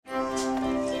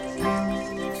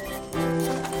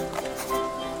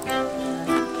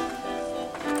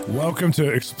Welcome to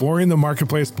Exploring the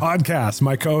Marketplace podcast.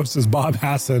 My co-host is Bob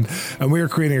Hasson, and we are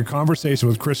creating a conversation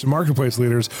with Christian marketplace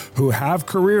leaders who have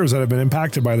careers that have been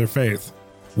impacted by their faith.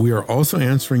 We are also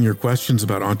answering your questions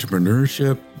about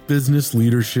entrepreneurship, business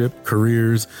leadership,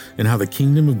 careers, and how the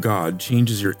kingdom of God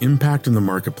changes your impact in the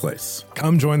marketplace.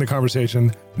 Come join the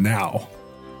conversation now.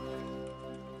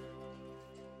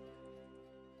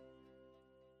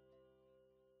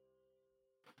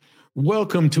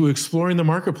 Welcome to Exploring the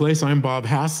Marketplace. I'm Bob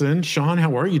Hasson. Shawn,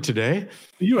 how are you today?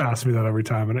 You ask me that every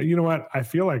time. And you know what? I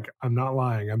feel like I'm not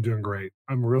lying. I'm doing great.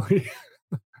 I'm really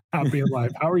happy in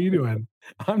life. How are you doing?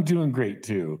 I'm doing great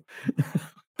too.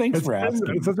 Thanks for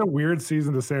asking. It's such a weird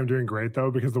season to say I'm doing great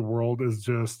though, because the world is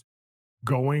just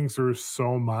going through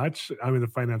so much. I mean, the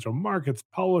financial markets,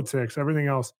 politics, everything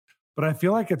else. But I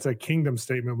feel like it's a kingdom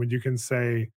statement when you can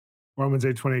say, Romans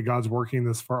 8:28, God's working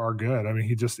this for our good. I mean,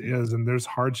 he just is. And there's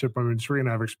hardship. I mean, Sheree and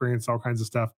I have experienced all kinds of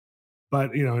stuff,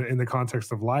 but in the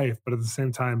context of life. But at the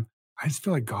same time, I just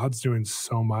feel like God's doing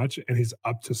so much and he's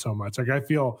up to so much. Like I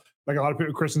feel like a lot of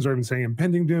people, Christians are even saying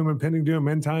impending doom,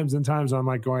 end times. And I'm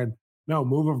like going, no,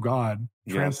 move of God,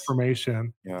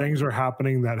 transformation. Yes. Things are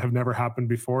happening that have never happened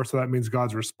before. So that means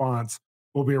God's response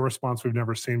will be a response we've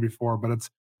never seen before, but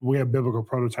we have biblical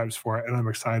prototypes for it. And I'm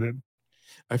excited.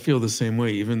 I feel the same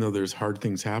way, even though there's hard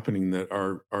things happening, that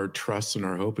our trust and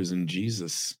our hope is in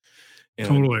Jesus.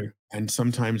 Totally. And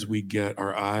sometimes we get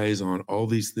our eyes on all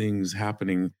these things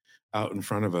happening out in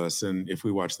front of us. And if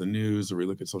we watch the news or we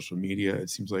look at social media, it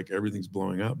seems like everything's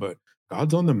blowing up, but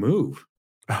God's on the move.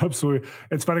 Absolutely.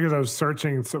 It's funny because I was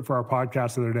searching for our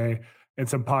podcast the other day and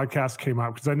some podcasts came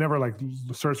up because I never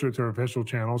searched it to our official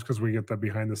channels because we get the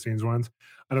behind the scenes ones.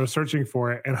 And I was searching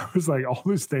for it and I was like, all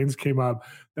these things came up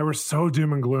that were so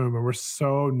doom and gloom and were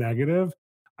so negative.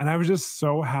 And I was just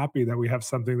so happy that we have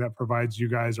something that provides you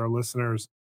guys, our listeners,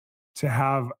 to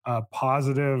have a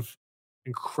positive,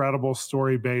 incredible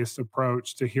story-based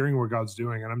approach to hearing what God's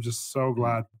doing. And I'm just so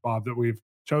glad, Bob, that we've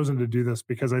chosen to do this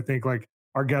because I think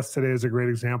our guest today is a great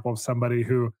example of somebody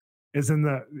who is in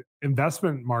the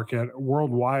investment market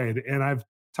worldwide. And I've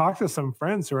talked to some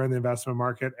friends who are in the investment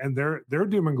market and they're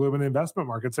doom and gloom in the investment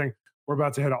market saying, we're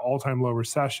about to hit an all-time low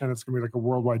recession. It's going to be like a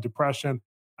worldwide depression.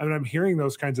 I mean, I'm hearing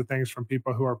those kinds of things from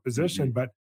people who are positioned, but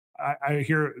I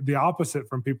hear the opposite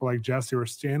from people like Jesse who are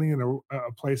standing in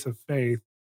a place of faith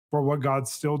for what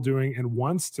God's still doing and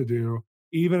wants to do,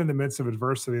 even in the midst of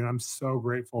adversity. And I'm so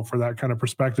grateful for that kind of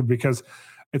perspective because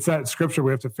it's that scripture.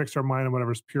 We have to fix our mind on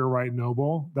whatever's pure, right,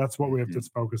 noble. That's what we have to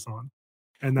focus on.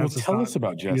 And that's tell us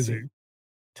about Jesse.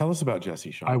 Tell us about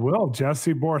Jesse, Shawn. I will.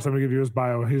 Jesse Borst. I'm going to give you his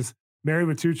bio. He's married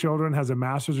with 2 children, has a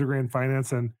master's degree in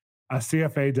finance and a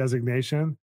CFA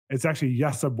designation. It's actually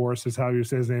Jesse Borst is how you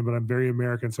say his name, but I'm very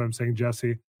American, so I'm saying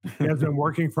Jesse. He has been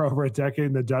working for over a decade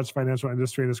in the Dutch financial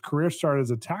industry, and his career started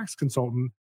as a tax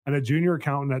consultant and a junior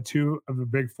accountant at 2 of the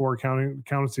big 4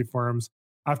 accountancy firms.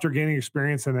 After gaining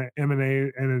experience in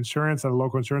M&A and insurance at a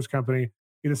local insurance company,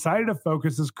 he decided to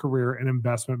focus his career in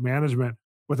investment management.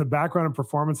 With a background in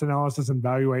performance analysis and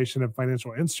valuation of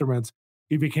financial instruments,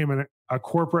 he became a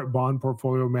corporate bond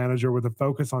portfolio manager with a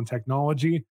focus on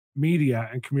technology, media,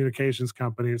 and communications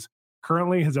companies.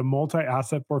 Currently, he's a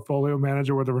multi-asset portfolio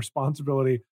manager with a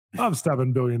responsibility of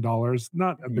 $7 billion.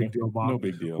 Not a big deal, Bob. No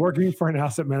big deal. Working for an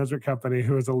asset management company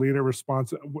who is a leader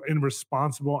in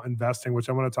responsible investing, which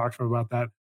I want to talk to him about that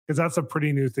because that's a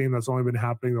pretty new theme that's only been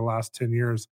happening the last 10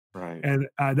 years. Right. And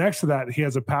next to that, he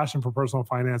has a passion for personal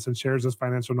finance and shares his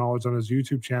financial knowledge on his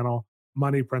YouTube channel,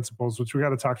 Money Principles, which we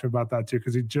got to talk to him about that too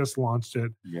because he just launched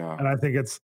it. Yeah. And I think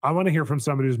I want to hear from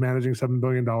somebody who's managing $7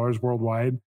 billion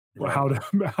worldwide, right,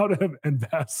 how to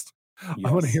invest. Yes.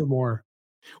 I want to hear more.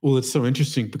 Well, it's so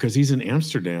interesting because he's in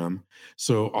Amsterdam.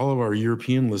 So all of our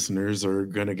European listeners are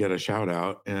going to get a shout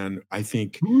out. And I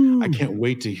think I can't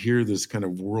wait to hear this kind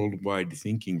of worldwide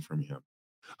thinking from him.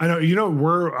 I know,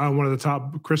 we're one of the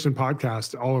top Christian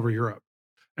podcasts all over Europe.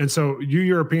 And so you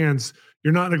Europeans,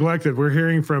 you're not neglected. We're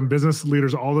hearing from business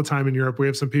leaders all the time in Europe. We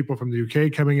have some people from the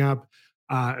UK coming up,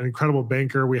 an incredible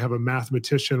banker. We have a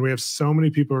mathematician. We have so many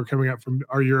people who are coming up from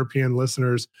our European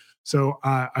listeners. So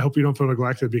I hope you don't feel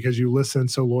neglected because you listen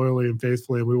so loyally and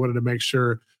faithfully. And we wanted to make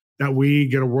sure that we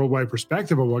get a worldwide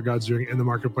perspective of what God's doing in the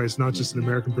marketplace, not just an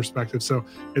American perspective. So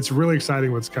it's really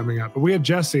exciting what's coming up. But we have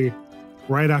Jesse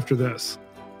right after this.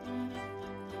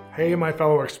 Hey, my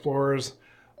fellow explorers.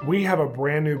 We have a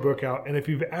brand new book out, and if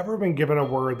you've ever been given a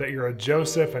word that you're a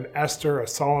Joseph, an Esther, a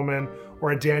Solomon,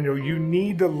 or a Daniel, you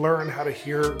need to learn how to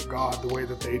hear God the way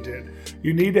that they did.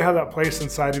 You need to have that place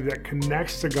inside of you that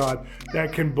connects to God,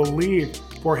 that can believe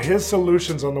for His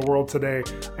solutions on the world today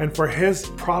and for His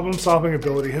problem-solving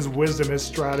ability, His wisdom, His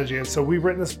strategy. And so we've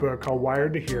written this book called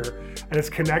Wired to Hear, and it's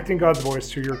connecting God's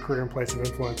voice to your career and place of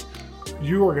influence.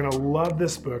 You are going to love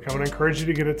this book. I want to encourage you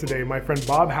to get it today. My friend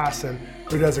Bob Hasson,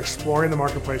 who does Exploring the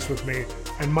Marketplace with me,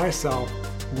 and myself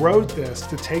wrote this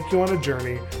to take you on a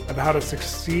journey of how to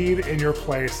succeed in your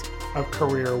place of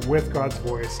career with God's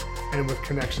voice and with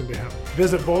connection to Him.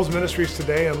 Visit Bolz Ministries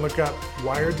today and look up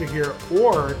Wired to Hear,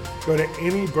 or go to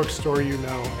any bookstore you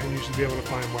know and you should be able to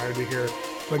find Wired to Hear.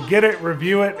 But get it,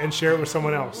 review it, and share it with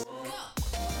someone else.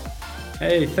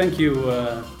 Hey, thank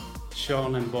you,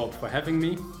 Shawn and Bob, for having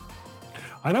me.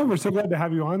 I know, we're so glad to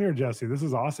have you on here, Jesse. This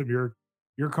is awesome.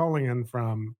 You're calling in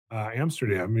from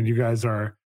Amsterdam. I mean, you guys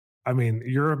are,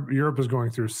 Europe is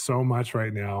going through so much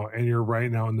right now, and you're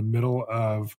right now in the middle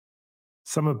of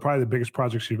some of probably the biggest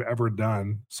projects you've ever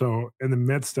done. So in the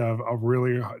midst of a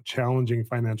really challenging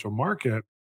financial market,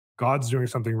 God's doing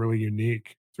something really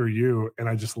unique through you, and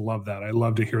I just love that. I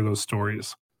love to hear those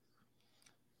stories.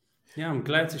 Yeah, I'm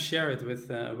glad to share it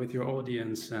with your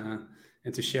audience.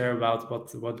 And to share about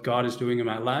what God is doing in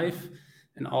my life,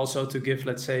 and also to give,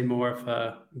 let's say, more of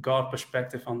a God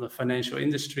perspective on the financial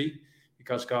industry,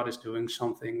 because God is doing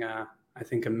something, I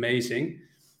think, amazing.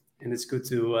 And it's good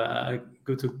to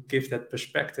give that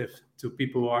perspective to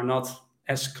people who are not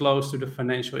as close to the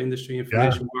financial industry and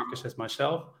financial markets as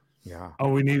myself. Yeah. Oh,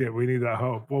 we need it. We need that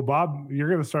hope. Well, Bob, you're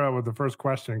going to start out with the first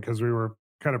question, because we were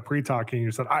kind of pre-talking.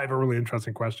 You said, I have a really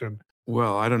interesting question.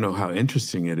 Well, I don't know how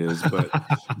interesting it is, but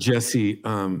Jesse,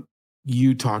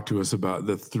 you talked to us about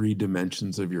the 3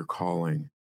 dimensions of your calling.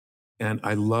 And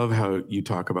I love how you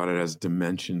talk about it as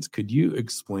dimensions. Could you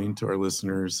explain to our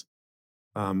listeners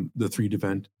the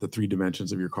three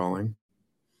dimensions of your calling?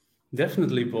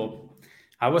 Definitely, Bob.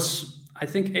 I was, I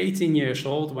think, 18 years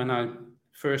old when I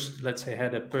first, let's say,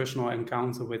 had a personal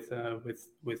encounter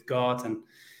with God, and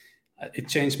it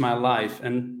changed my life.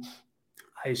 And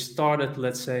I started,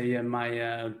 let's say,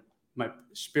 my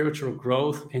spiritual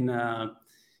growth in a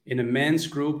men's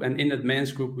group, and in that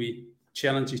men's group we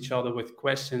challenge each other with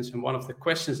questions. And one of the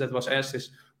questions that was asked is,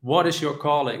 "What is your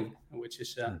calling?" Which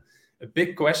is a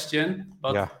big question,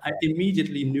 but yeah. I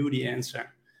immediately knew the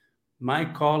answer. My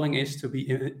calling is to be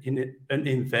an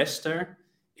investor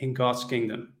in God's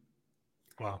kingdom.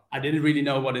 Wow! I didn't really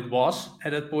know what it was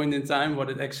at that point in time,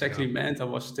 what it exactly meant. I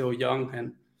was still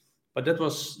young, but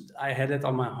I had it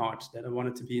on my heart that I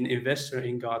wanted to be an investor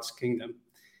in God's kingdom.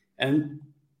 And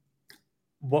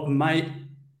what my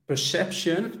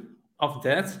perception of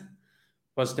that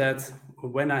was that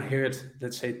when I heard,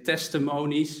 let's say,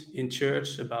 testimonies in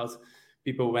church about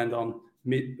people who went on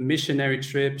missionary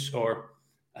trips, or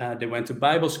they went to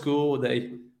Bible school,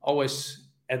 they always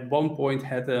at one point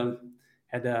had a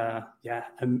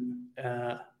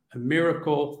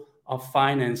miracle of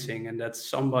financing, and that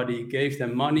somebody gave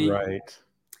them money. Right.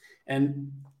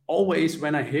 And always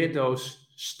when I hear those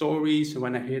stories and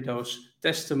when I hear those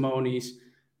testimonies,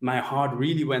 my heart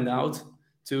really went out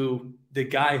to the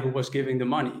guy who was giving the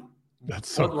money. That's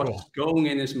so what was going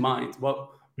in his mind?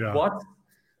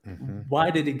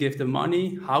 Why did he give the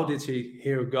money? How did he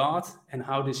hear God? And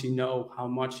how does he know how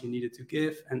much he needed to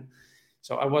give? And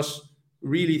so I was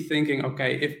really thinking,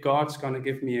 okay, if God's going to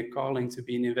give me a calling to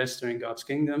be an investor in God's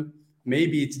kingdom,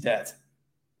 maybe it's that.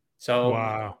 So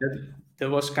that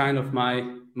was kind of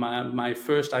my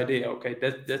first idea. Okay,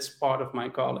 that's part of my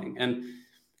calling. And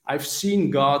I've seen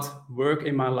God work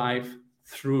in my life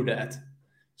through that.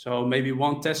 So maybe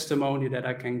one testimony that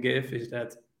I can give is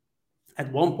that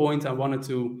at one point I wanted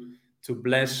to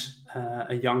bless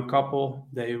a young couple.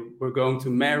 They were going to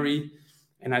marry.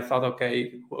 And I thought,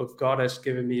 okay, well, if God has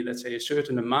given me, let's say, a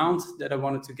certain amount that I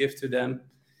wanted to give to them,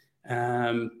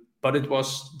 but it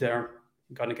was they're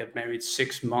going to get married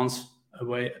 6 months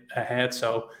away ahead.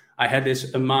 So I had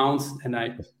this amount, and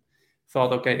I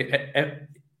thought, okay,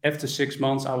 after 6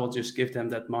 months, I will just give them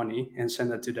that money and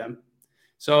send it to them.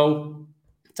 So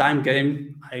time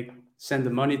came, I sent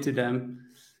the money to them,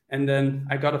 and then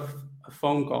I got a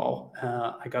phone call.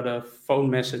 I got a phone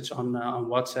message on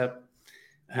WhatsApp.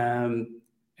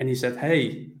 And he said,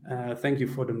 "Hey, thank you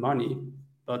for the money,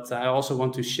 but I also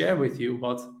want to share with you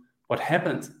what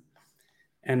happened."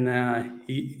 And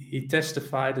he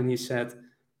testified, and he said,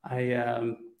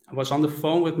 I was on the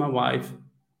phone with my wife,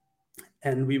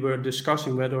 and we were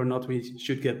discussing whether or not we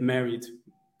should get married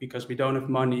because we don't have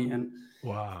money. And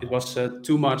it was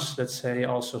too much, let's say,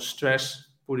 also stress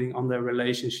putting on their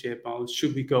relationship. Oh,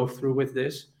 should we go through with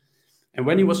this? And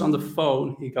when he was on the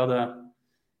phone, he got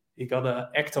an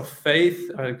act of faith.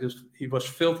 He was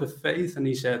filled with faith, and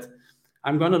he said,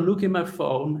 I'm going to look in my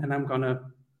phone and I'm going to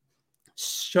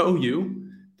show you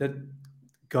that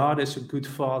God is a good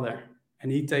father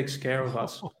and he takes care of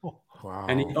us. Wow.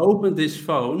 And he opened his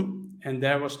phone, and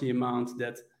there was the amount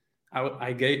that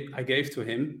I gave to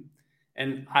him.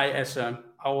 And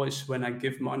always when I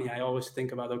give money, I always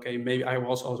think about, okay, maybe I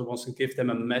also want to give them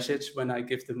a message when I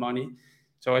give the money.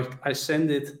 So I send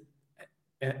it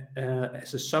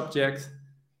as a subject,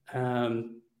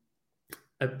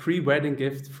 a pre-wedding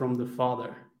gift from the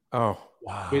father. Oh,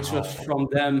 wow. Which was from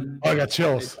them. Oh, I got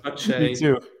chills. Me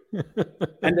too.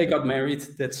 And they got married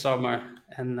that summer,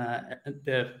 and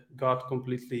God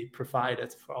completely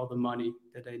provided for all the money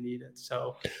that they needed.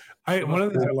 So one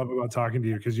of the things I love about talking to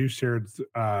you, because you shared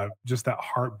just that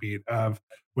heartbeat of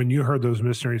when you heard those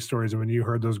missionary stories and when you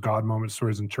heard those God moment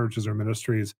stories in churches or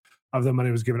ministries of the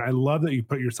money was given. I love that you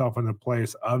put yourself in the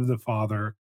place of the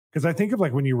father, because I think of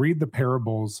like when you read the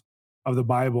parables of the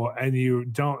Bible and you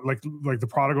don't like the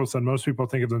prodigal son, most people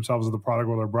think of themselves as the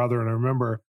prodigal, their brother. And I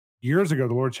remember years ago,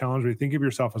 the Lord challenged me, think of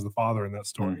yourself as the father in that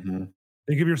story. Mm-hmm.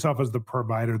 Think of yourself as the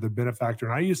provider, the benefactor.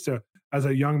 And I used to, as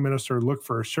a young minister, look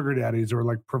for sugar daddies or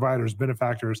like providers,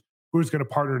 benefactors, who's going to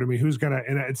partner to me,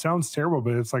 and it sounds terrible,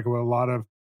 but it's like what a lot of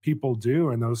people do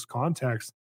in those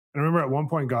contexts. And I remember at one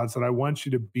point, God said, I want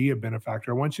you to be a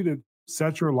benefactor. I want you to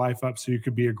set your life up so you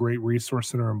could be a great resource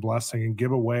center and blessing and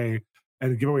give away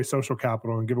social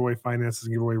capital and give away finances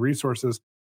and give away resources.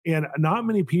 And not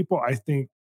many people, I think,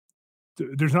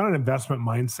 there's not an investment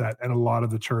mindset in a lot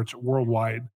of the church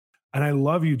worldwide. And I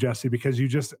love you, Jesse, because you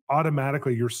just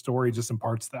automatically, your story just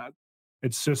imparts that.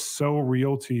 It's just so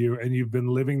real to you. And you've been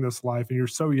living this life and you're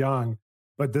so young,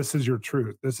 but this is your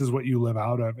truth. This is what you live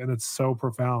out of. And it's so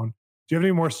profound. Do you have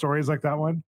any more stories like that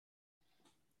one?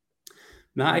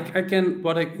 No, I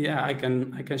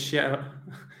can share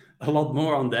a lot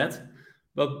more on that.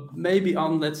 But maybe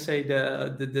on, let's say,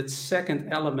 the second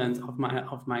element of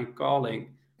my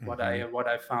calling, mm-hmm. what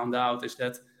I found out is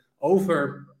that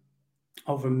over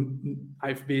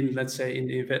I've been, let's say,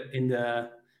 in the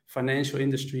financial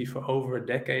industry for over a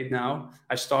decade now.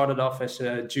 I started off as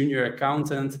a junior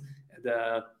accountant at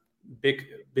a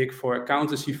big four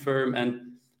accountancy firm,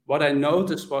 and what I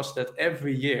noticed was that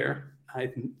every year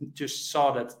I just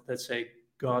saw that, let's say,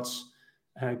 God's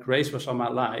grace was on my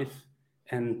life,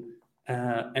 and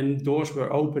doors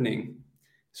were opening.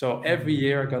 So every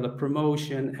year I got a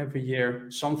promotion, every year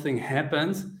something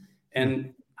happened,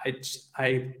 and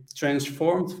I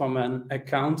transformed from an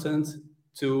accountant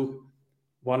to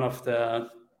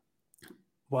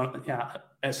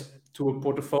to a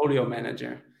portfolio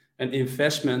manager, an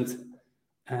investment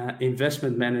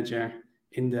manager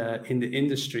in the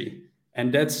industry,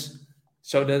 and that's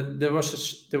so that there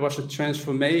was a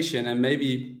transformation. And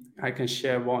maybe I can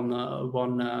share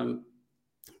one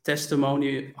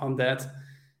testimony on that.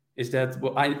 Is that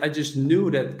I just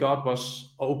knew that God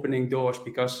was opening doors,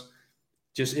 because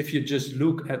if you just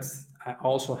look at, I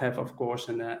also have, of course,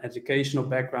 an educational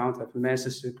background. I have a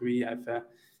master's degree. I have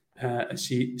a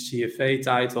CFA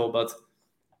title. But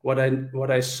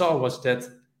what I saw was that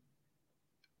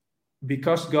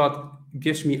because God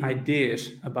gives me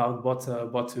ideas about what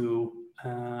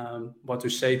to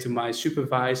say to my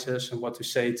supervisors and what to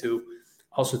say to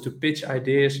pitch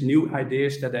ideas, new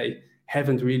ideas that I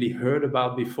haven't really heard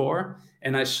about before.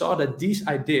 And I saw that these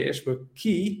ideas were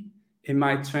key in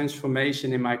my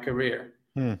transformation in my career,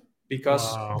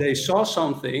 because they saw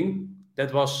something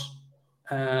that was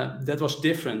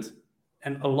different,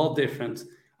 and a lot different.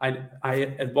 I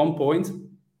at one point,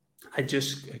 I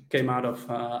just came out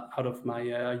of my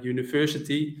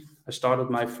university. I started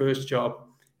my first job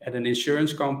at an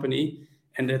insurance company,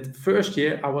 and that first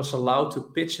year I was allowed to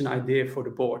pitch an idea for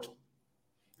the board,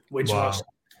 which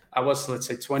I was, let's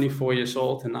say, 24 years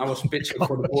old, and I was pitching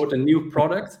for the board a new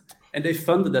product, and they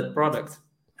funded that product,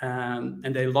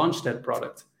 and they launched that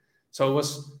product. So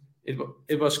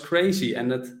it was crazy,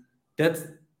 and that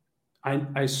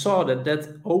I saw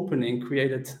that opening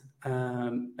created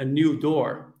a new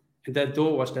door, and that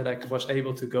door was that I was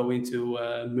able to go into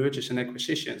mergers and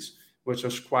acquisitions, which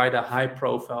was quite a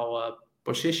high-profile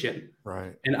position.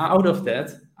 Right. And out of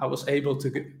that, I was able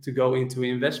to go into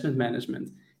investment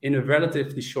management in a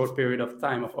relatively short period of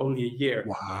time of only a year.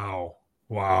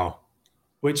 Wow.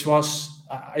 Which was,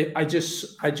 I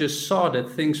just saw that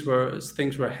things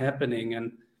were happening,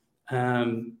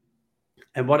 and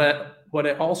what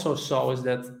I also saw is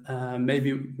that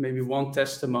maybe one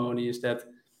testimony is that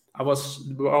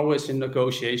we're always in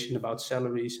negotiation about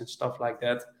salaries and stuff like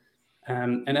that,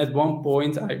 And at one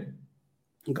point, I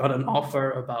got an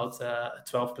offer about a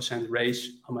 12%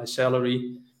 raise on my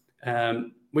salary,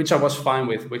 which I was fine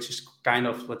with, which is kind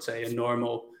of, let's say,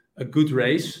 a good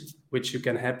raise, which you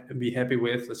can be happy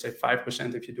with. Let's say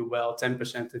 5% if you do well,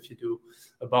 10% if you do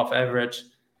above average.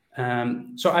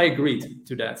 So I agreed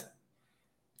to that.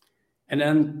 And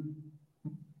then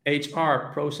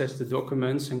HR processed the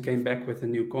documents and came back with a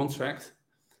new contract.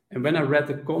 And when I read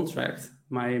the contract,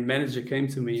 my manager came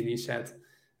to me and he said,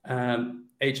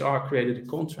 HR created a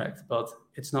contract, but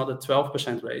it's not a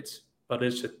 12% raise, but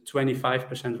it's a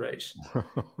 25% raise.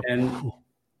 and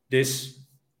this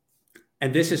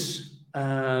is,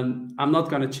 I'm not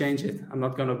going to change it. I'm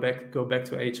not going to go back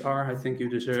to HR. I think you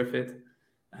deserve it.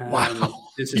 Wow.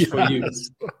 This is for you.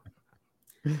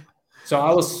 So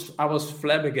I was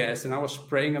flabbergasted, and I was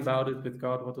praying about it with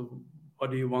God.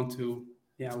 What do you want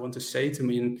to say to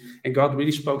me? And God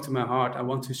really spoke to my heart. I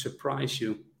want to surprise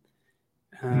you.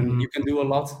 You can do a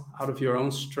lot out of your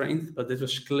own strength, but this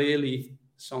was clearly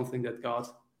something that God,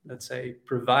 let's say,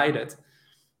 provided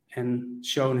and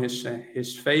shown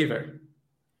his favor.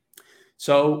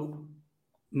 So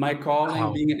my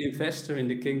calling, being an investor in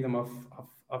the kingdom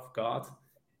of God,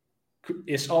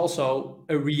 is also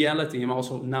a reality. I'm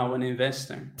also now an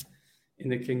investor in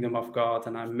the kingdom of God,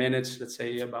 and I manage, let's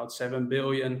say, about 7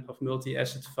 billion of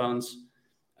multi-asset funds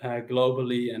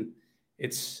globally, and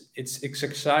it's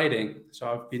exciting. So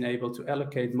I've been able to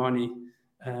allocate money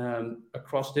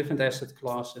across different asset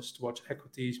classes towards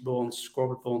equities, bonds,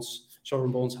 corporate bonds,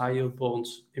 sovereign bonds, high yield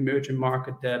bonds, emerging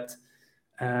market debt,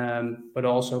 but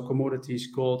also commodities,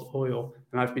 gold, oil,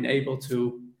 and I've been able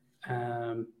to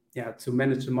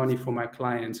manage the money for my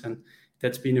clients, and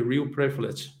that's been a real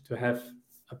privilege to have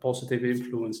a positive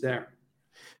influence there.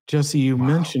 Jesse, you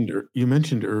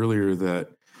mentioned earlier that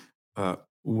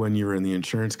when you were in the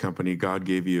insurance company, God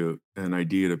gave you an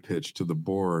idea to pitch to the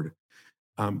board.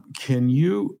 I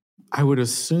would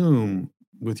assume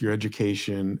with your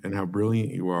education and how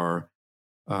brilliant you are,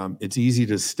 it's easy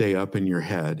to stay up in your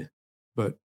head,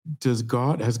 but has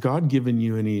God given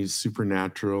you any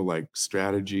supernatural like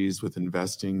strategies with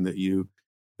investing that you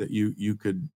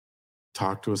could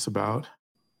talk to us about?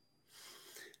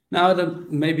 Now,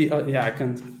 maybe I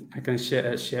can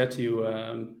share to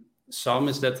you some.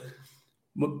 Is that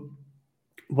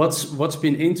what's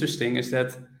been interesting is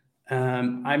that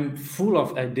I'm full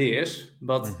of ideas,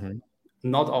 but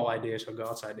not all ideas are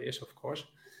God's ideas, of course.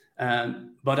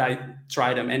 But I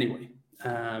try them anyway.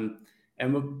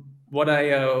 And what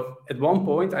at one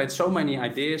point I had so many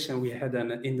ideas, and we had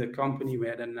in the company we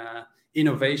had an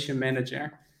innovation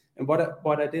manager. And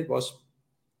what I did was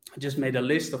I just made a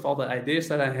list of all the ideas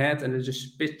that I had, and I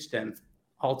just pitched them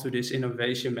all to this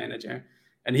innovation manager.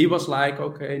 And he was like,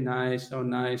 okay, nice, oh,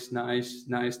 nice.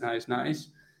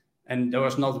 And there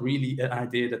was not really an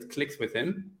idea that clicked with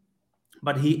him.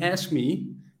 But he asked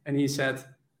me, and he said,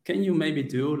 can you maybe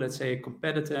do, let's say, a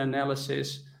competitor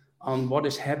analysis on what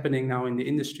is happening now in the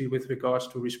industry with regards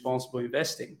to responsible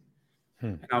investing?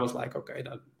 And I was like, okay,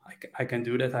 I can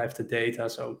do that. I have the data.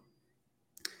 So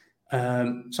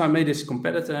I made this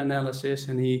competitor analysis,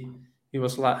 and he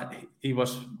was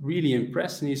really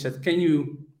impressed, and he said, can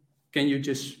you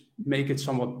just make it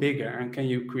somewhat bigger, and can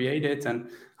you create it? And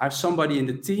I have somebody in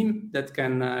the team that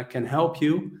can help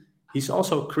you. He's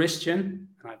also Christian.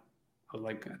 And I was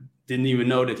like, I didn't even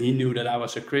know that he knew that I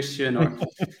was a Christian. Or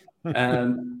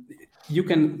you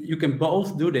can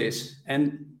both do this.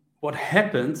 And what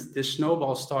happened? The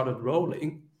snowball started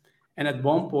rolling, and at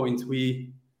one point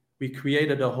we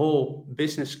created a whole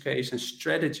business case and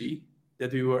strategy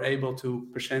that we were able to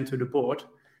present to the board,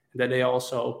 that they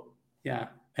also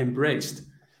embraced.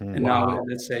 And now,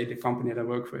 let's say, the company that I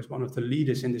work for is one of the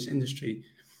leaders in this industry.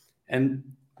 And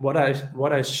what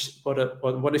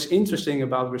is interesting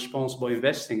about responsible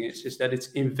investing is that it's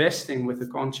investing with the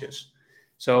conscious.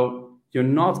 So you're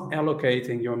not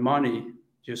allocating your money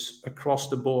just across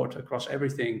the board, across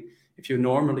everything. If you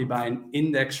normally buy an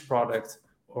index product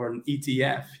or an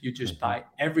ETF, you just buy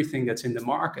everything that's in the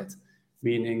market,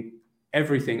 meaning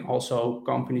everything, also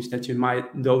companies that you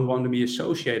don't want to be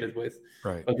associated with.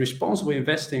 Right. But responsible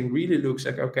investing really looks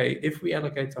like, okay, if you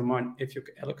allocate your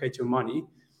money,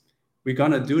 we're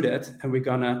gonna do that, and we're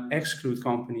gonna exclude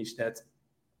companies that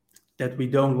we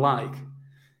don't like.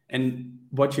 And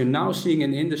what you're now seeing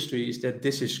in the industry is that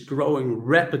this is growing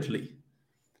rapidly.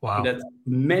 Wow. That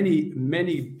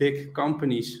many big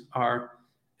companies are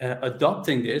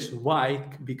adopting this. Why?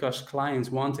 Because clients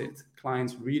want it.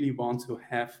 Clients really want to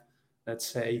have, let's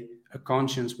say, a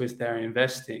conscience with their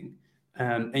investing.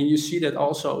 And you see that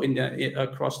also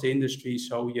across the industry.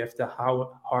 So you have the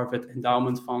Harvard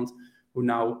Endowment Fund, who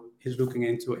now is looking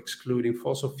into excluding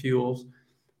fossil fuels.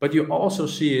 But you also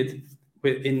see it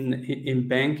in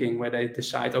banking, where they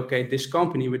decide, okay, this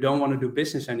company, we don't want to do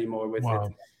business anymore with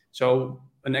it. So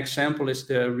an example is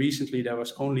recently there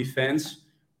was OnlyFans,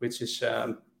 which is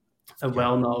a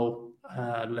well-known,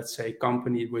 let's say,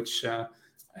 company which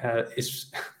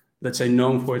is, let's say,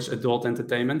 known for its adult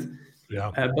entertainment.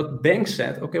 But banks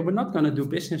said, okay, we're not going to do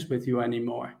business with you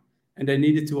anymore. And they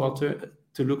needed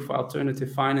to look for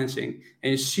alternative financing.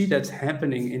 And you see that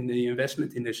happening in the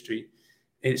investment industry,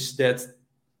 is that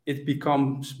it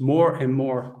becomes more and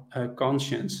more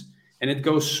conscious. And it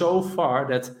goes so far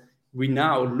that we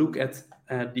now look at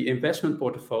the investment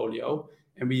portfolio,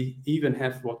 and we even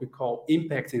have what we call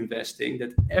impact investing,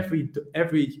 that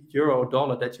every euro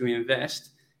dollar that you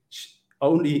invest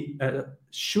only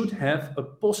should have a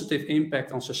positive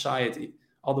impact on society.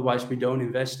 Otherwise, we don't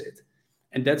invest it.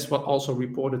 And that's what also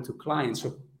reported to clients.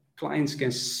 So clients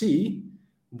can see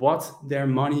what their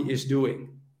money is doing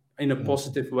in a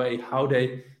positive way, how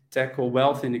they tackle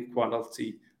wealth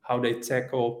inequality, how they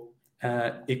tackle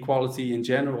equality in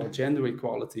general, gender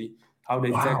equality, how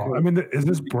they tackle... I mean, is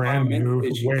this brand new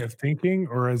way of thinking,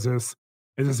 or is this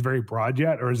very broad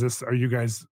yet, or are you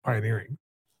guys pioneering?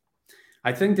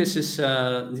 I think this is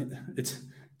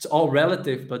it's all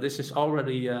relative, but this is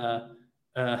already a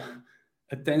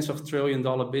tens of $1 trillion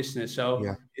business. So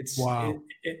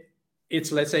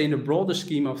it's let's say, in the broader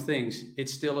scheme of things,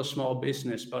 it's still a small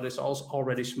business, but it's also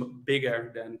already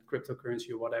bigger than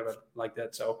cryptocurrency or whatever like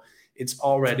that. So it's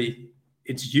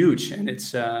huge, and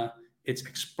it's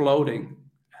exploding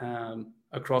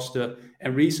across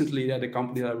and recently the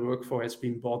company that I work for has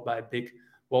been bought by a big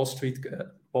Wall Street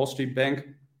bank.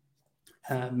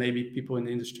 Maybe people in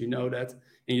the industry know that,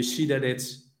 and you see that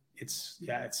it's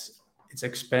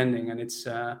expanding, and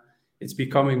it's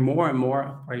becoming more and more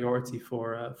a priority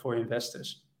for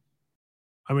investors.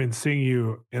 I mean, seeing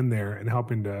you in there and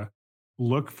helping to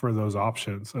look for those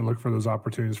options and look for those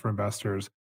opportunities for investors,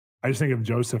 I just think of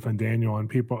Joseph and Daniel and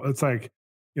people. It's like,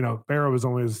 Pharaoh was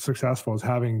only as successful as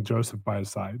having Joseph by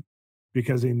his side,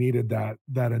 because he needed that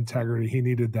integrity. He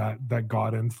needed that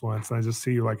God influence. And I just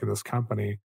see you like in this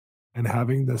company and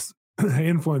having this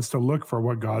influence to look for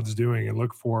what God's doing and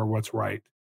look for what's right,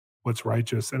 what's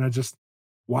righteous. And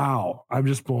wow, I'm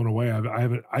just blown away. I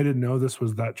didn't know this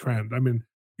was that trend. I mean,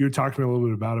 you were talking to me a little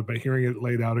bit about it, but hearing it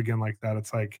laid out again like that,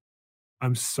 it's like,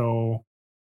 I'm so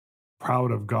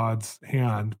proud of God's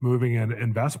hand moving in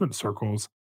investment circles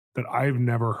that I've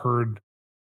never heard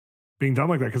being done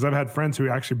like that. Because I've had friends who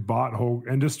actually bought whole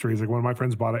industries. Like one of my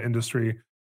friends bought an industry.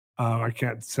 I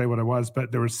can't say what it was,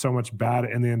 but there was so much bad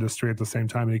in the industry at the same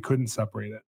time, and he couldn't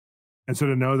separate it. And so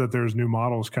to know that there's new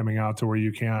models coming out to where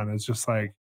you can, it's just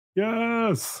like,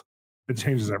 yes, it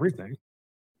changes everything.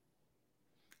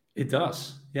 It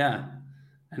does, yeah.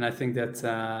 And I think that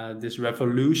this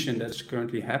revolution that's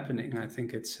currently happening, I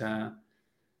think it's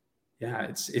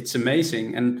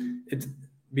amazing. And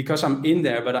because I'm in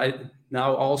there, but I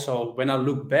now also, when I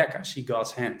look back, I see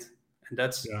God's hand, and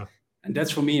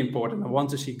that's for me important. I want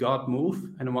to see God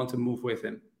move, and I want to move with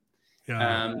Him.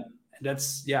 And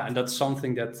that's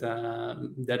something that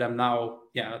I'm now,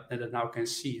 that I now can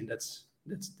see, and that's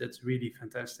really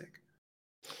fantastic.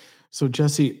 So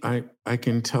Jesse, I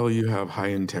can tell you have high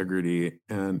integrity,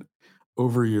 and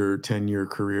over your 10-year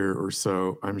career or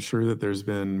so, I'm sure that there's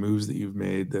been moves that you've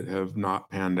made that have not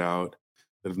panned out,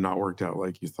 that have not worked out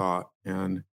like you thought.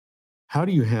 And how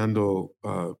do you handle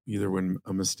either when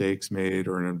a mistake's made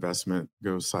or an investment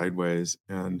goes sideways?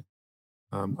 And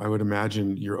I would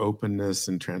imagine your openness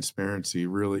and transparency,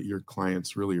 really, your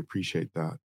clients really appreciate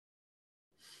that.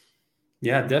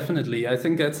 Yeah, definitely. I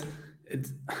think that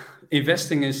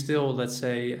investing is still, let's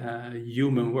say,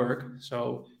 human work.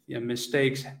 So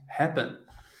mistakes happen,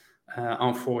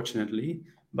 unfortunately.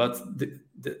 But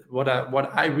what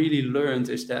I really learned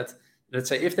is that, let's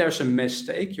say, if there's a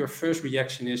mistake, your first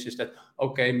reaction is that,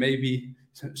 okay, maybe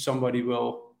somebody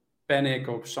will panic,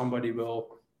 or somebody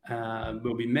will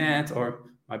be mad,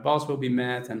 or my boss will be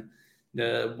mad. And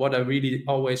what I really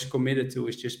always committed to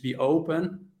is just be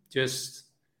open, just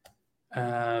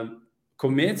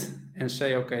commit and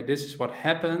say, okay, this is what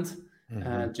happened.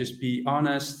 Just be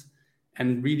honest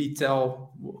and really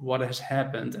tell what has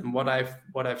happened. And what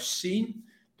I've seen,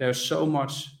 there's so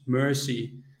much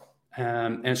mercy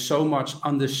and so much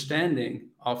understanding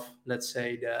of, let's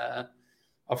say,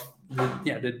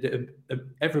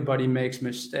 everybody makes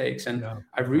mistakes, and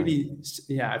I've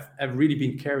really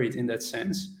been carried in that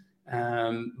sense,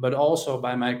 but also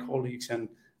by my colleagues, and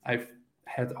I've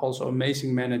had also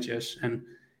amazing managers, and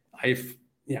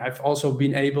I've also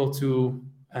been able to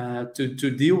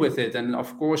to deal with it. And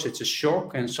of course, it's a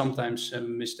shock, and sometimes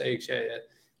mistakes.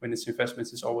 When it's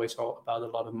investments, it's always all about a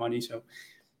lot of money. So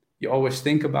you always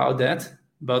think about that.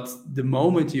 But the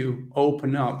moment you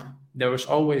open up, there was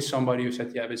always somebody who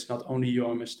said, "Yeah, it's not only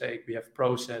your mistake. We have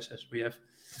processes. We have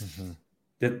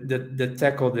that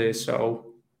tackle this."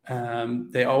 So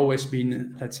they always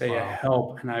been, let's say, a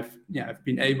help, and I've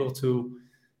been able to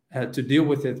deal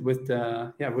with it with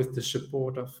the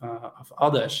support of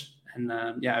others. And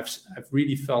I've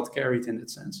really felt carried in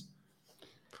that sense.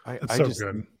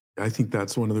 Good. I think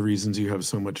that's one of the reasons you have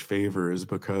so much favor, is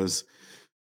because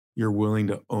you're willing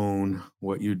to own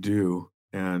what you do,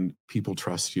 and people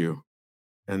trust you.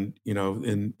 And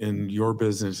in your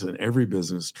business and every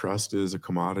business, trust is a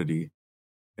commodity.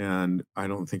 And I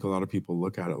don't think a lot of people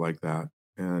look at it like that.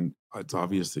 And it's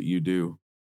obvious that you do.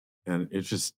 And it's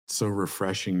just so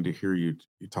refreshing to hear you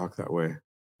talk that way.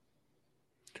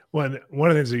 One of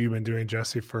the things that you've been doing,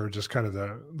 Jesse, for just kind of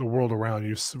the world around,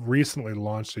 you recently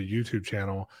launched a YouTube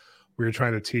channel where you're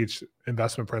trying to teach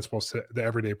investment principles to the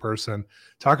everyday person.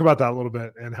 Talk about that a little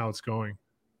bit and how it's going.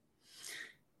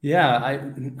 Yeah,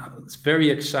 it's very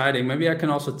exciting. Maybe I can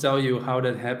also tell you how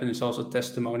that happened. It's also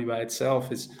testimony by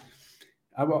itself.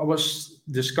 I was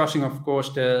discussing, of course,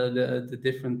 the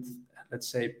different, let's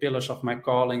say, pillars of my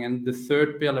calling. And the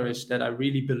third pillar is that I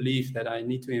really believe that I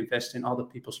need to invest in other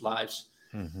people's lives.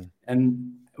 Mm-hmm.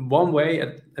 And one way,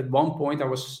 at one point, I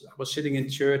was sitting in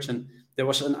church, and there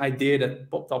was an idea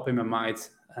that popped up in my mind,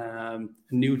 a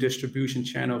new distribution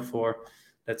channel for,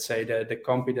 let's say, the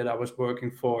company that I was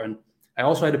working for. And I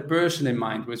also had a person in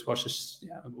mind, which was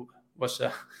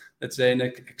let's say, an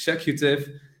executive,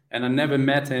 and I never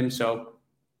met him. So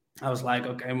I was like,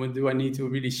 okay, do I need to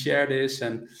really share this?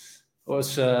 And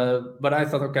but I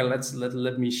thought, okay,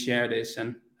 let me share this.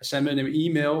 And I sent him an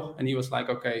email, and he was like,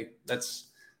 okay,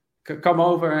 let's come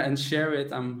over and share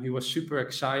it. He was super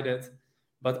excited.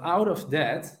 But out of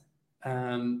that,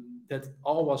 that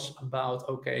all was about,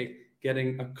 okay,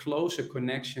 getting a closer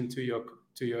connection to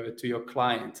your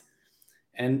client.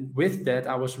 And with that,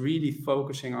 I was really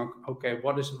focusing on, okay,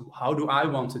 how do I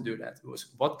want to do that?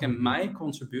 What can my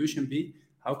contribution be?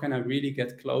 How can I really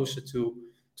get closer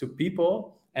to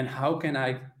people? And how can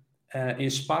I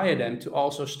inspire them to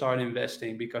also start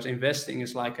investing? Because investing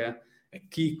is like a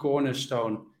key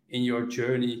cornerstone in your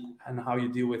journey and how you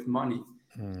deal with money.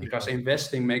 Because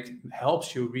investing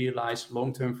helps you realize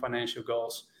long-term financial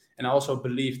goals. And I also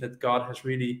believe that God has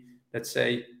really, let's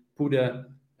say, put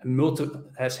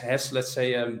let's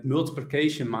say, a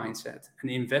multiplication mindset, and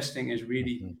investing is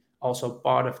really also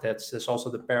part of that. There's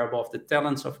also the parable of the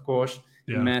talents, of course,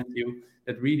 in Matthew,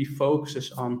 that really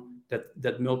focuses on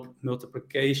that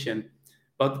multiplication.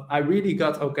 But I really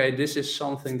got, okay, this is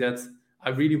something that I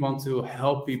really want to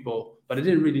help people, but I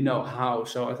didn't really know how.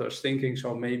 So I was thinking,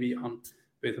 so maybe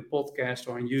with a podcast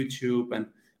or on YouTube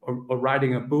or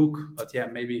writing a book. But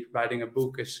maybe writing a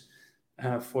book is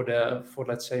for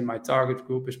let's say my target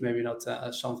group is maybe not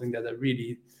something that I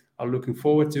really are looking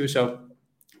forward to. So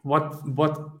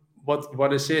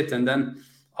what is it? And then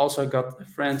also I got a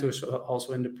friend who's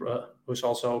also who's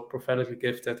also prophetically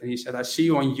gifted, and he said, I see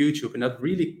you on YouTube. And that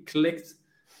really clicked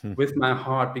with my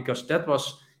heart, because that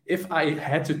was, if I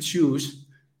had to choose,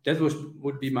 that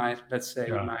would be my, let's say,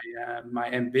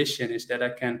 my ambition, is that I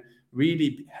can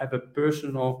really have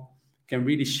can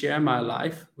really share my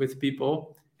life with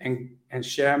people, and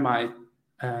share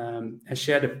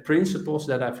share the principles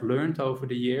that I've learned over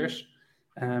the years,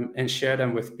 and share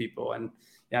them with people. And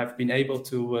I've been able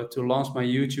to launch my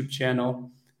YouTube channel,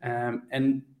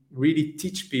 and really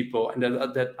teach people. And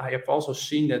that I have also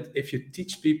seen that if you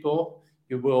teach people,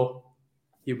 you will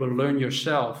learn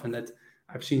yourself. And that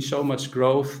I've seen so much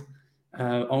growth,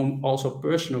 also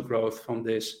personal growth from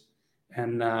this.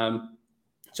 And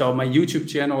so my YouTube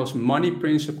channel is Money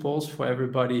Principles, for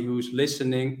everybody who's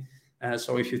listening.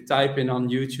 So if you type in on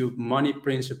YouTube Money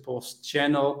Principles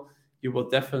channel, you will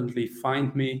definitely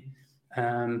find me.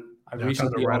 I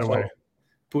recently also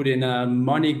put in a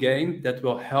money game that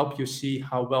will help you see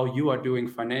how well you are doing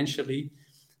financially.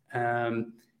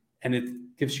 And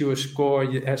it gives you a score.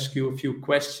 You ask you a few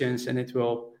questions, and it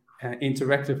will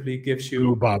interactively gives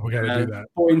you Bob, we gotta do that.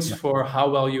 Points for how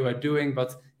well you are doing,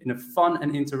 but in a fun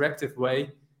and interactive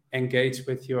way.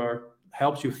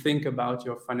 Helps you think about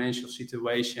your financial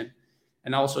situation,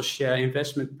 and also share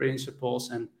investment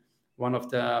principles, and one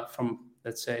of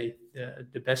let's say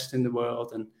the best in the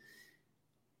world,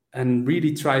 and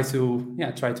really try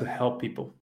to help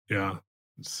people. Yeah,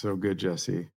 it's so good,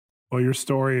 Jesse. Well, your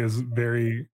story is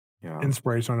very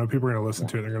inspirational. I know people are going to listen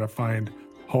to it. They're going to find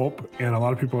hope, and a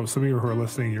lot of people, some of you who are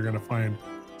listening, you're going to find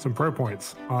some prayer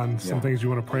points on some things you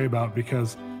want to pray about,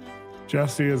 because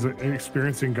Jesse is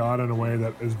experiencing God in a way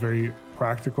that is very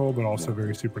practical, but also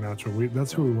very supernatural.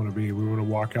 That's who we want to be. We want to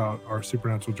walk out our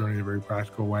supernatural journey in a very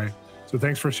practical way. So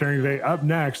thanks for sharing today. Up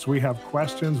next, we have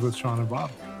questions with Shawn and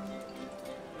Bob.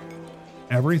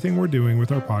 Everything we're doing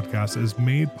with our podcast is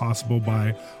made possible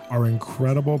by our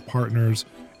incredible partners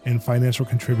and financial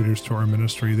contributors to our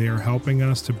ministry. They are helping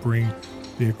us to bring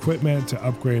the equipment, to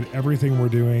upgrade everything we're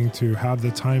doing, to have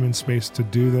the time and space to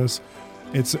do this.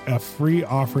 It's a free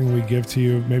offering we give to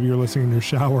you. Maybe you're listening in your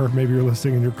shower, maybe you're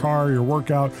listening in your car, your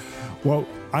workout. Well,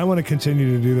 I want to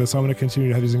continue to do this. I want to continue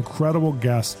to have these incredible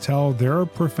guests tell their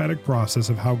prophetic process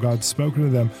of how God's spoken to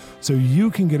them, so you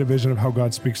can get a vision of how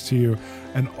God speaks to you,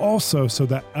 and also so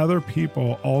that other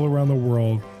people all around the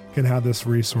world can have this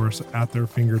resource at their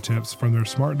fingertips from their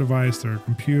smart device, their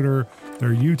computer,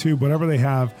 their YouTube, whatever they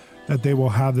have, that they will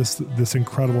have this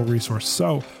incredible resource.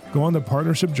 So go on the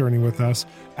partnership journey with us.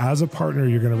 As a partner,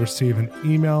 you're going to receive an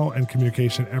email and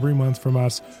communication every month from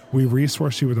us. We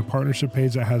resource you with a partnership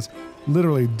page that has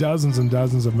literally dozens and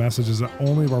dozens of messages that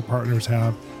only of our partners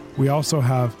have. We also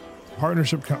have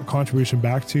partnership contribution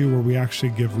back to you, where we actually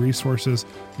give resources.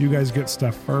 You guys get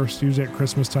stuff first. Usually at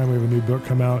Christmas time, we have a new book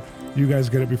come out. You guys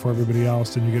get it before everybody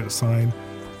else, and you get it signed.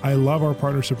 I love our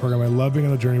partnership program. I love being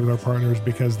on the journey with our partners,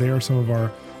 because they are some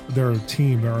of they're a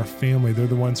team, they're our family. They're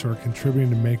the ones who are contributing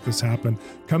to make this happen.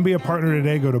 Come be a partner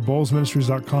today. Go to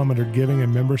bolzministries.com under giving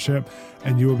and membership,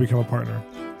 and you will become a partner.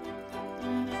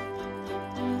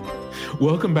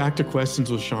 Welcome back to Questions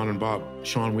with Shawn and Bob.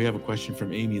 Shawn, we have a question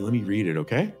from Amy. Let me read it,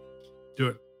 okay? Do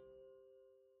it.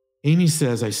 Amy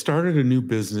says, I started a new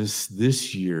business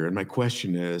this year, and my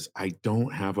question is, I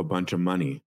don't have a bunch of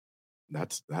money.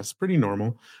 That's pretty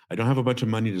normal. I don't have a bunch of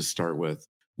money to start with.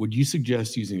 Would you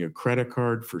suggest using a credit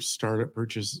card for startup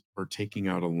purchase or taking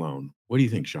out a loan? What do you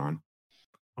think, Shawn?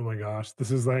 Oh my gosh,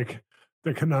 this is like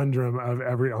the conundrum of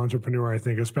every entrepreneur, I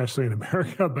think, especially in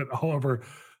America, but all over.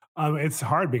 It's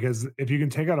hard, because if you can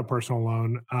take out a personal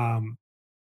loan,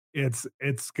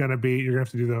 it's going to be, you're going to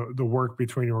have to do the work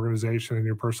between your organization and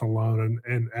your personal loan,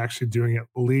 and actually doing it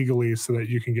legally so that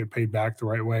you can get paid back the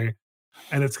right way.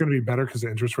 And it's going to be better, because the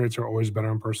interest rates are always better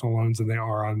on personal loans than they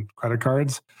are on credit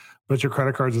cards. But your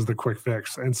credit cards is the quick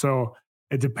fix. And so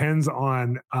it depends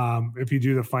on if you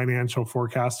do the financial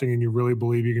forecasting and you really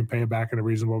believe you can pay it back in a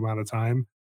reasonable amount of time.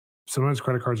 Sometimes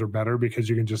credit cards are better, because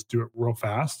you can just do it real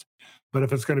fast. But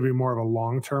if it's going to be more of a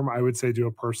long term, I would say do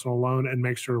a personal loan and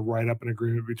make sure to write up an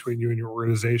agreement between you and your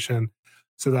organization,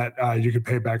 so that you can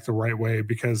pay back the right way.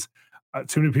 Because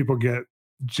too many people get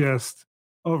just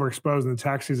overexposed, and the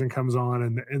tax season comes on,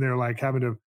 and they're like having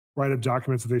to write up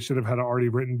documents that they should have had already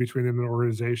written between them and the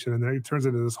organization. And then it turns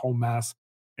into this whole mess.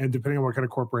 And depending on what kind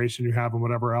of corporation you have and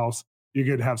whatever else, you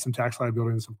could have some tax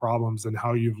liability and some problems in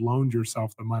how you've loaned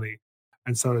yourself the money.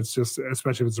 And so it's just,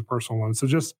 especially if it's a personal loan. So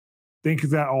just think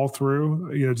that all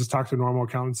through, just talk to a normal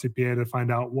accountant, CPA, to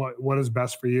find out what is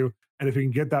best for you. And if you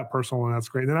can get that personal loan, that's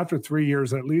great. And then after 3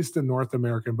 years, at least in North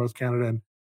America, in both Canada and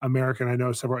America, and I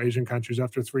know several Asian countries,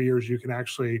 after 3 years, you can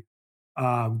actually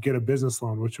get a business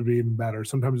loan, which would be even better.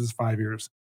 Sometimes it's 5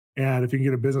 years. And if you can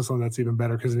get a business loan, that's even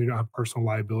better, because then you don't have personal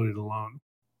liability to loan.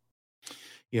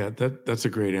 Yeah, that's a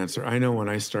great answer. I know when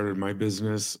I started my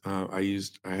business, I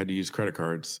had to use credit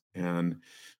cards, and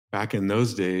back in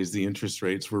those days, the interest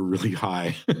rates were really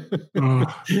high.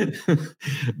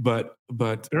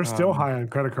 But they're still high on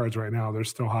credit cards right now. They're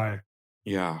still high.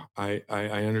 Yeah, I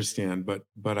understand,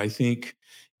 but I think,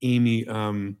 Amy,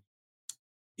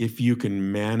 if you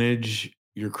can manage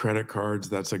your credit cards,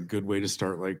 that's a good way to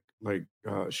start. Like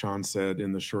Shawn said,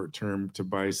 in the short term, to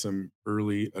buy some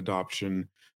early adoption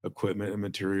equipment and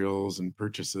materials and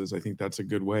purchases. I think that's a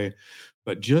good way.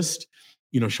 But just,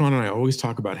 Shawn and I always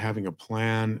talk about having a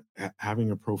plan, having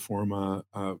a pro forma,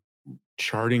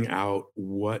 charting out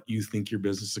what you think your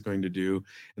business is going to do,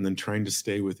 and then trying to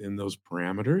stay within those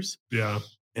parameters. Yeah.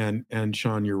 And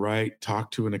Shawn, you're right. Talk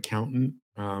to an accountant,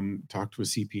 talk to a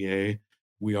CPA.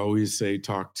 We always say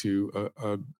talk to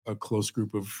a close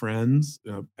group of friends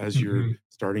as you're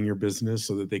starting your business,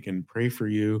 so that they can pray for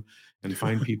you, and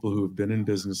find people who have been in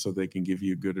business so they can give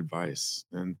you good advice.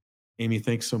 And Amy,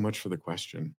 thanks so much for the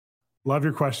question. Love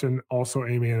your question also,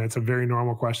 Amy. And it's a very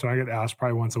normal question. I get asked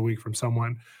probably once a week from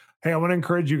someone. Hey, I want to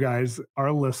encourage you guys,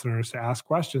 our listeners, to ask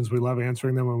questions. We love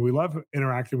answering them, and we love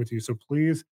interacting with you. So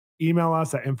please email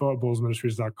us at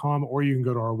info@bolzministries.com, or you can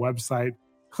go to our website,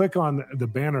 click on the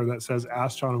banner that says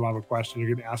Ask Shawn and Bob a Question.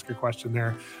 You can ask a question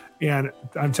there. And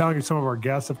I'm telling you, some of our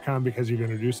guests have come because you've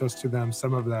introduced us to them.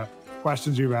 Some of the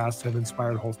questions you've asked have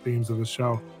inspired whole themes of the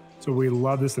show. So we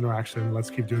love this interaction. Let's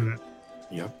keep doing it.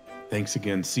 Yep. Thanks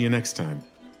again. See you next time.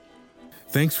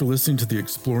 Thanks for listening to the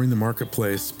Exploring the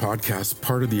Marketplace podcast,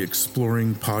 part of the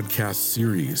Exploring podcast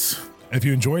series. If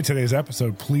you enjoyed today's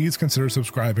episode, please consider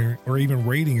subscribing or even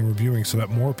rating and reviewing so that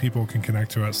more people can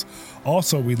connect to us.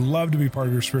 Also, we'd love to be part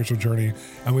of your spiritual journey,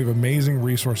 and we have amazing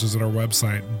resources at our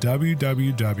website,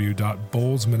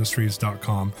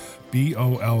 www.bolzministries.com,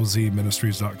 BOLZ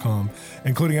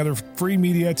including other free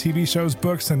media, TV shows,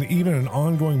 books, and even an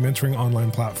ongoing mentoring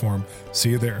online platform.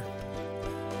 See you there.